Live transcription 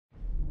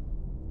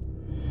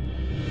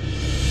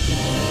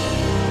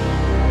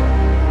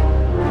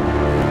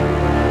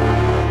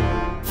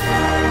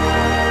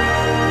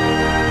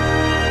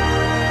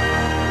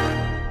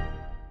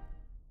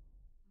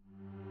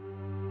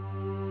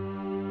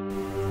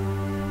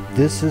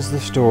This is the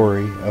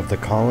story of the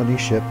colony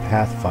ship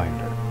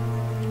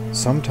Pathfinder.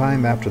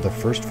 Sometime after the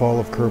first fall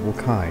of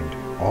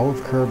Kerbalkind, all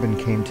of Kerbin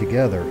came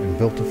together and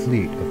built a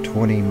fleet of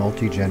 20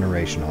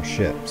 multi-generational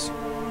ships.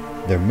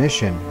 Their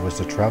mission was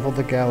to travel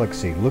the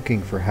galaxy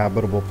looking for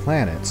habitable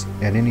planets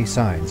and any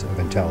signs of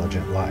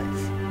intelligent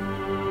life.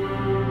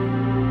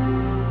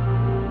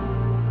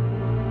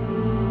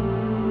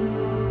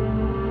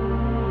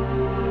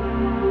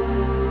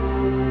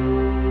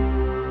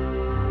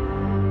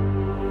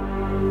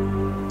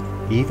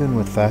 Even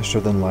with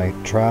faster-than-light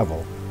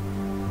travel,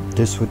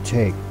 this would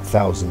take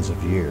thousands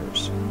of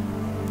years.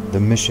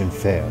 The mission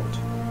failed.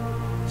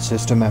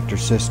 System after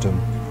system,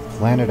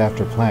 planet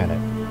after planet,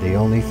 they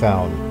only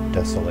found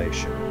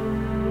desolation.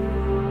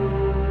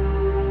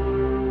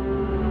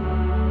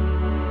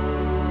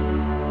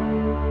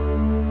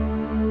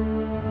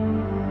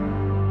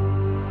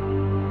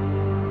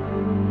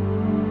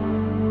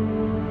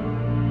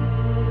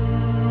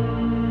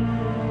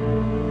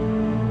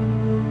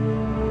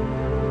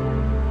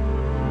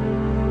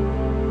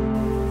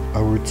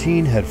 A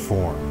routine had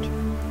formed.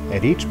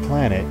 At each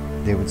planet,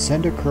 they would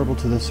send a Kerbal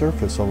to the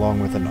surface along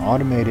with an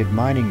automated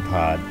mining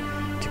pod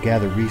to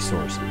gather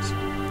resources.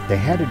 They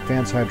had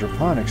advanced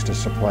hydroponics to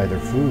supply their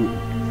food,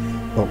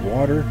 but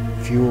water,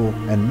 fuel,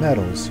 and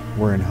metals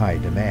were in high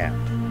demand.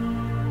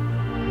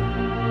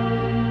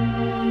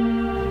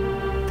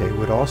 They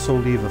would also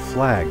leave a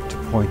flag to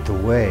point the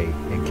way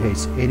in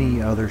case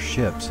any other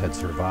ships had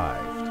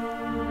survived.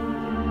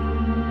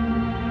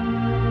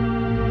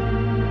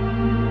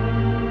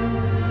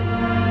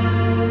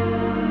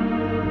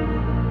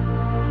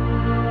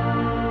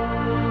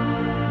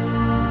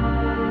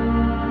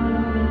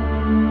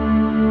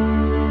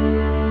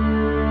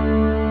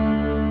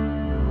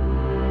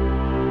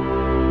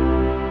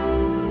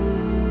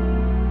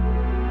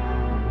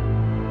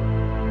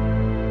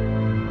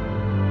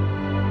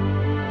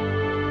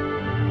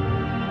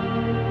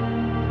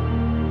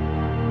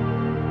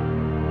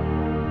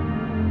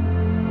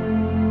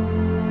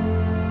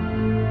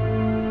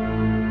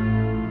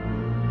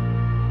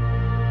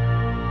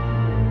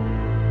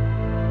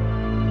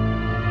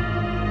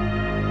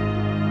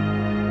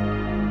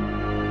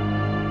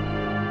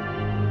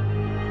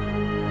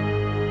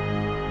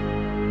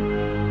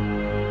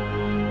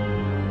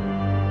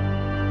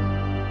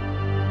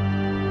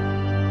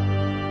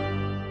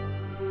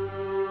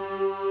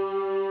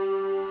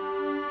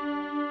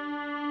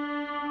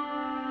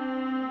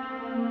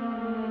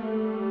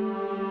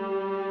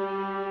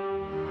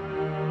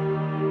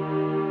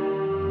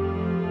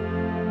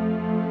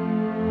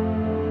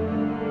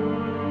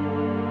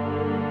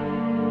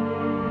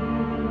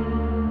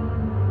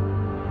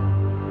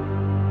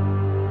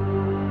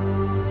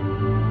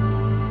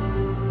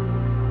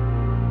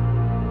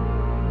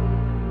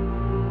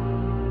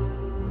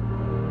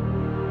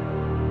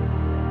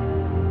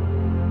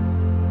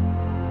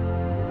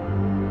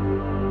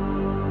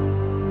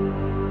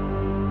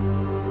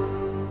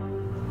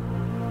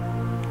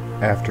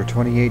 After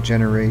 28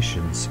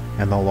 generations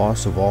and the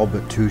loss of all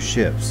but 2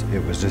 ships,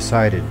 it was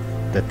decided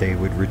that they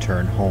would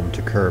return home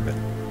to Kerbin.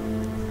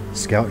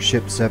 Scout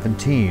Ship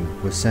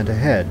 17 was sent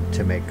ahead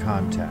to make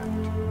contact.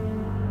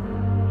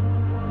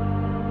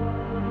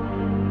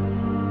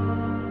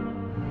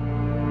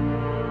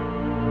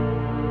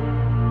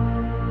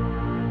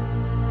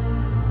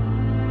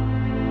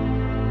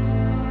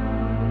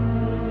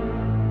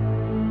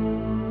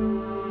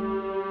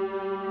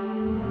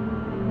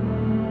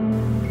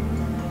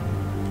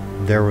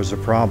 There was a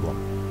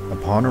problem.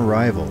 Upon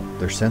arrival,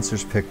 their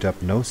sensors picked up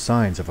no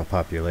signs of a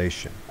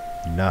population.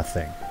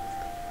 Nothing.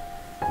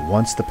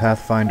 Once the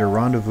Pathfinder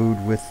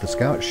rendezvoused with the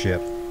scout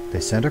ship, they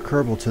sent a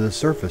Kerbal to the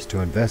surface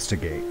to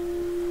investigate.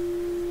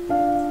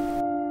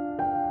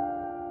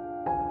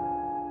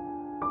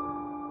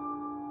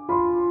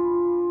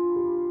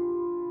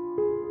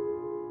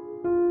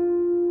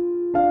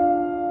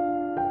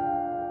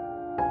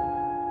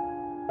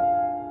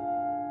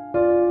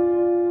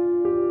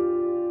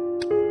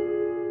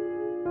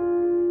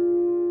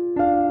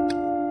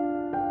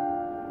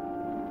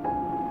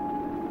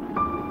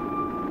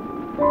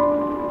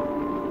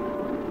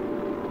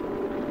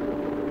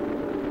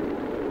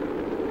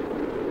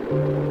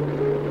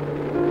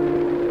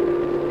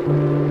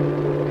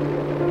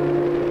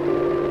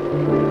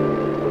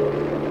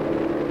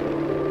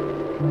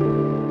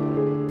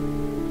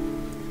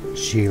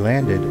 She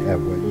landed at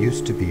what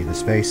used to be the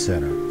Space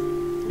Center.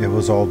 It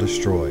was all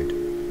destroyed.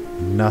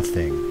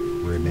 Nothing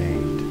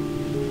remained.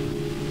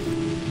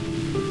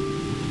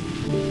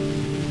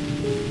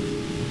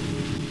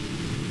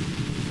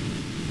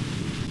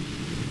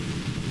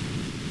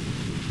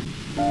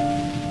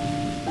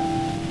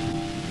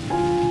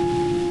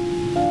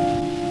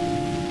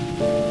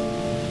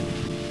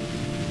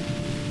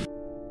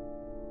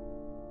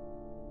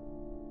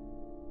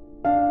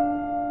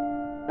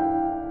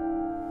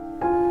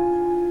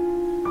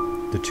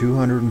 The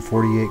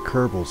 248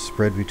 Kerbals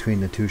spread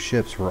between the 2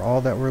 ships were all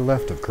that were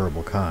left of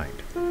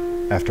Kerbalkind.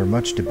 After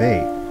much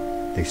debate,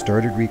 they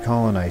started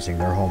recolonizing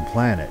their home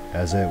planet,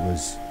 as it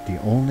was the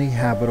only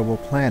habitable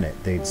planet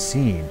they'd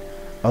seen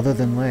other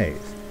than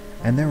Lathe,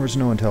 and there was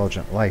no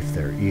intelligent life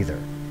there either.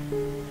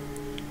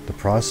 The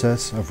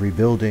process of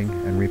rebuilding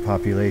and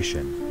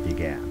repopulation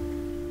began.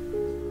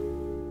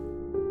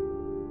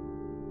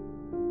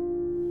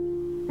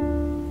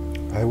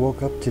 I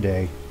woke up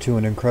today to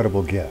an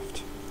incredible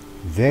gift.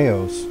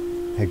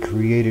 Vaos had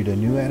created a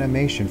new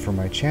animation for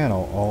my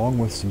channel along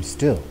with some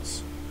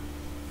stills.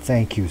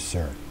 Thank you,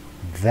 sir.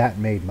 That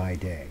made my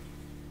day.